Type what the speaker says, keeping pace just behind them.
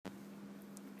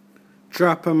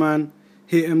Trapper man,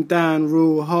 hit him down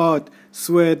real hard.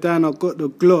 Swear down I got the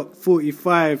Glock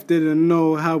 45, didn't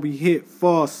know how we hit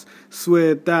fast.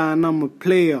 Swear down I'm a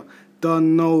player,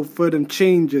 done know for them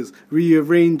changes,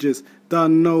 rearranges,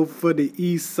 done know for the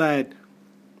east side.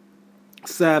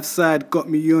 South side got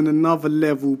me on another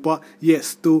level, but yet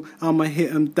still I'ma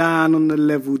hit them down on the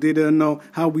level. Didn't know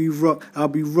how we rock, I'll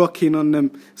be rocking on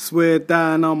them. Swear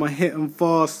down I'ma hit them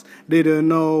fast. Didn't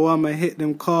know I'ma hit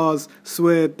them cars.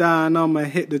 Swear down I'ma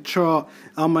hit the chart.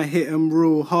 I'ma hit them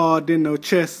real hard in the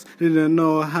chest. Didn't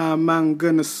know how man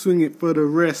gonna swing it for the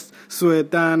rest. Swear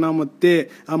down I'm a dead,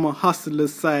 I'm a hustler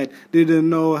side. Didn't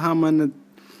know how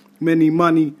many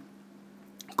money.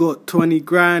 Got 20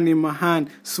 grand in my hand,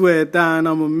 swear down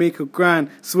I'ma make a grand,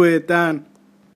 swear down